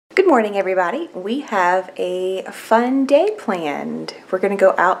Good morning, everybody. We have a fun day planned. We're going to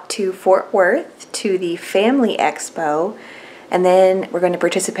go out to Fort Worth to the Family Expo, and then we're going to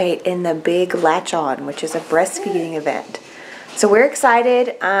participate in the Big Latch-On, which is a breastfeeding event. So we're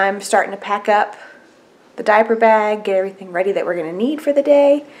excited. I'm starting to pack up the diaper bag, get everything ready that we're going to need for the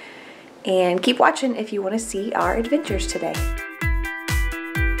day, and keep watching if you want to see our adventures today.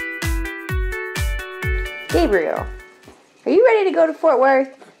 Gabriel, are you ready to go to Fort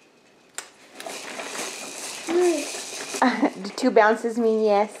Worth? Do 2 bounces mean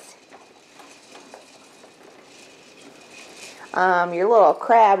yes? Your little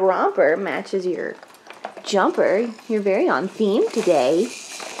crab romper matches your jumper. You're very on theme today.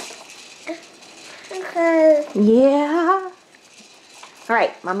 Yeah.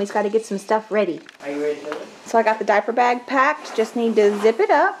 Alright, Mommy's got to get some stuff ready. Are you ready to go? So I got the diaper bag packed. Just need to zip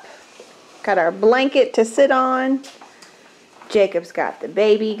it up. Got our blanket to sit on. Jacob's got the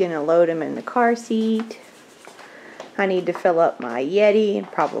baby. Gonna load him in the car seat. I need to fill up my Yeti and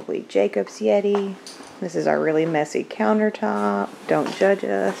probably Jacob's Yeti. This is our really messy countertop. Don't judge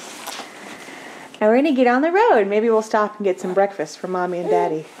us. And we're gonna get on the road. Maybe we'll stop and get some breakfast for Mommy and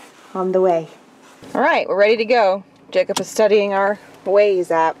Daddy on the way. All right, we're ready to go. Jacob is studying our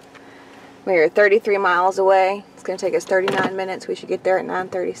Waze app. We are 33 miles away. It's gonna take us 39 minutes. We should get there at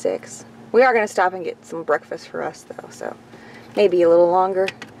 9:36. We are gonna stop and get some breakfast for us though, so maybe a little longer.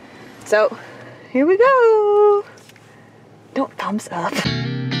 So here we go. Don't thumbs up.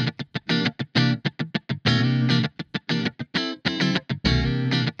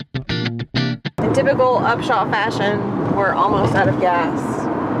 In typical Upshot fashion, we're almost out of gas.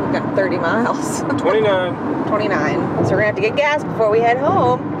 We've got 30 miles. 29. 29. So we're gonna have to get gas before we head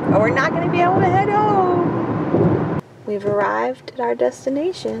home, or we're not gonna be able to head home. We've arrived at our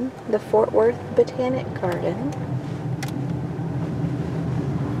destination, the Fort Worth Botanic Garden.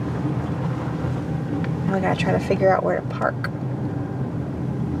 Now we gotta try to figure out where to park.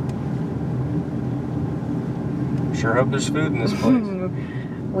 Sure hope there's food in this place.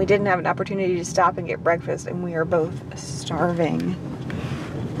 We didn't have an opportunity to stop and get breakfast, and we are both starving.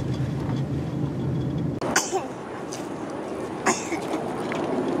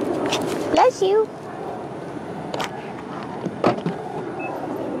 Bless you.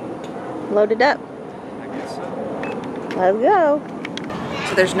 Load it up. I guess so. Let's go.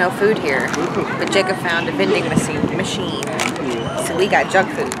 So there's no food here, but Jacob found a vending machine. So we got junk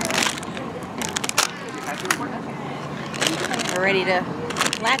food. We're ready to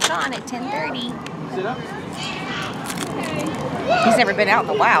latch on at 10:30. Sit up. He's never been out in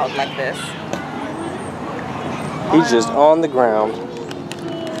the wild like this. He's just on the ground.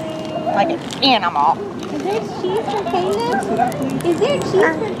 Like an animal. Is there cheese for Caleb? Is there cheese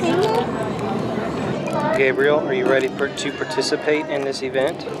for Caleb? Gabriel, are you ready to participate in this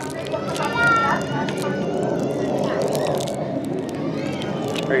event?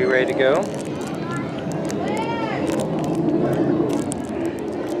 Are you ready to go?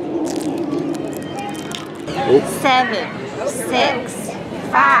 Oh. 7, 6,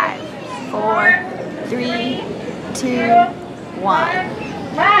 5, 4, 3, 2, 1.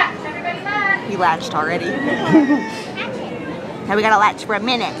 You latched already. Now we gotta latch for a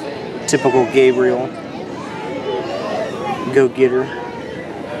minute. Typical Gabriel. Go get her.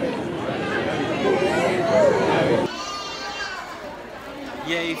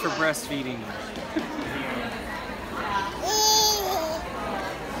 Yay for breastfeeding.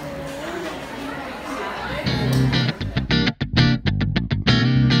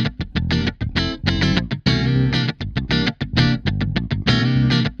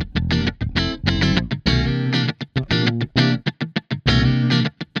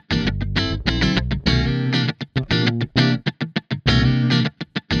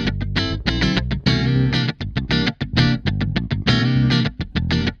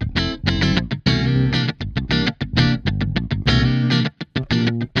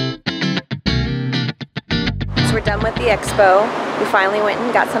 So we're done with the expo. We finally went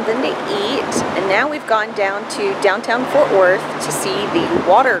and got something to eat, and now we've gone down to downtown Fort Worth to see the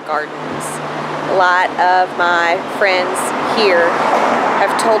water gardens. A lot of my friends here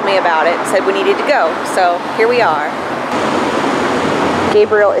have told me about it and said we needed to go, so here we are.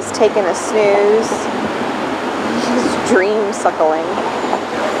 Gabriel is taking a snooze. He's dream suckling.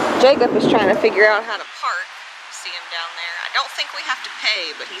 Jacob is trying to figure out how to park. See him down there. I don't think we have to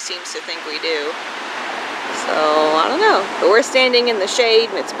pay, but he seems to think we do. So, I don't know. But we're standing in the shade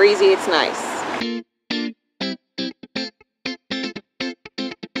and it's breezy, it's nice.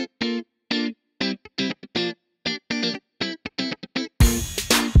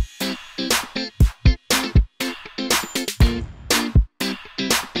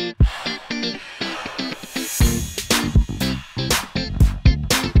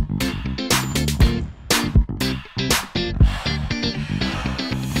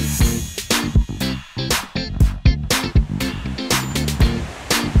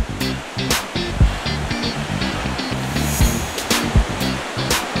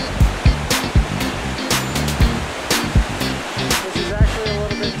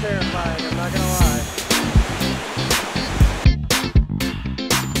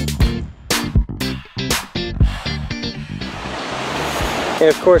 And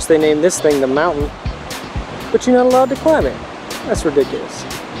of course they named this thing the mountain, but you're not allowed to climb it. That's ridiculous.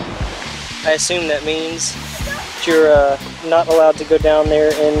 I assume that means that you're not allowed to go down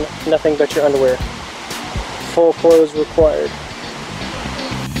there in nothing but your underwear. Full clothes required.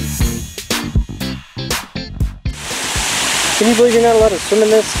 Can you believe you're not allowed to swim in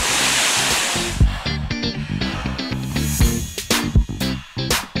this?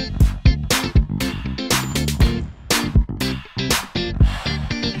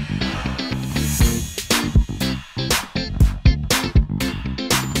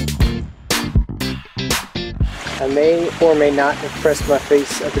 I may or may not have pressed my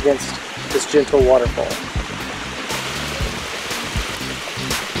face up against this gentle waterfall.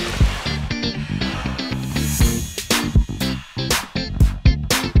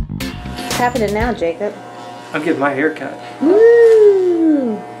 What's happening now, Jacob? I'm getting my hair cut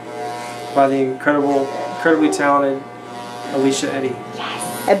Woo! by the incredibly talented Alisha Eddy.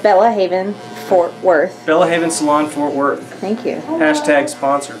 At Bella Haven, Fort Worth. Bella Haven Salon, Fort Worth. Thank you. Hashtag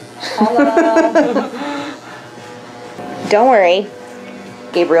sponsor. Don't worry.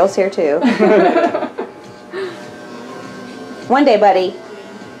 Gabriel's here too. One day, buddy,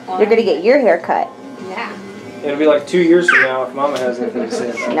 you're going to get your hair cut. Yeah. It'll be like 2 years from now if Mama has anything to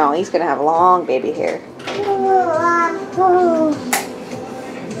say about it. No, he's going to have long baby hair.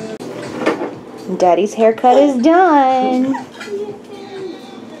 Daddy's haircut is done.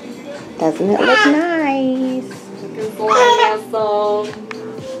 Doesn't it look nice? Looking so handsome.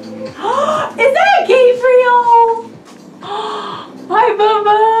 Is that Gabriel? Hi,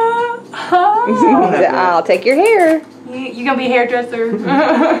 Bubba. I'll take your hair. You gonna be a hairdresser?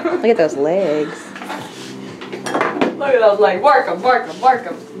 Look at those legs. Look at those legs. Work them, work them, work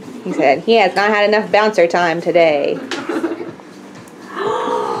them. He said he has not had enough bouncer time today.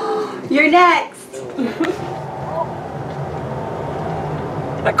 You're next.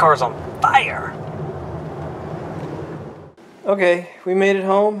 That car's on fire. Okay, we made it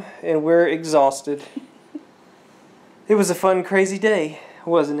home and we're exhausted. It was a fun, crazy day,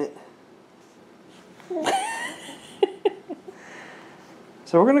 wasn't it?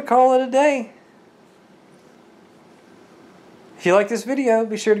 So we're gonna call it a day. If you like this video,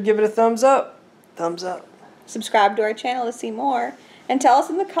 be sure to give it a thumbs up. Thumbs up. Subscribe to our channel to see more. And tell us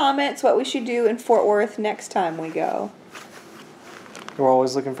in the comments what we should do in Fort Worth next time we go. We're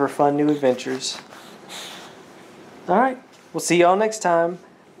always looking for fun new adventures. Alright, we'll see y'all next time.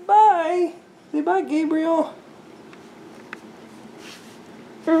 Bye. Say bye, Gabriel.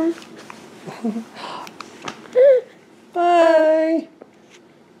 Bye.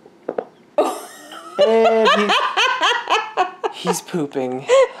 And he's pooping.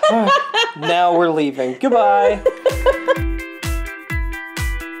 Now we're leaving. Goodbye.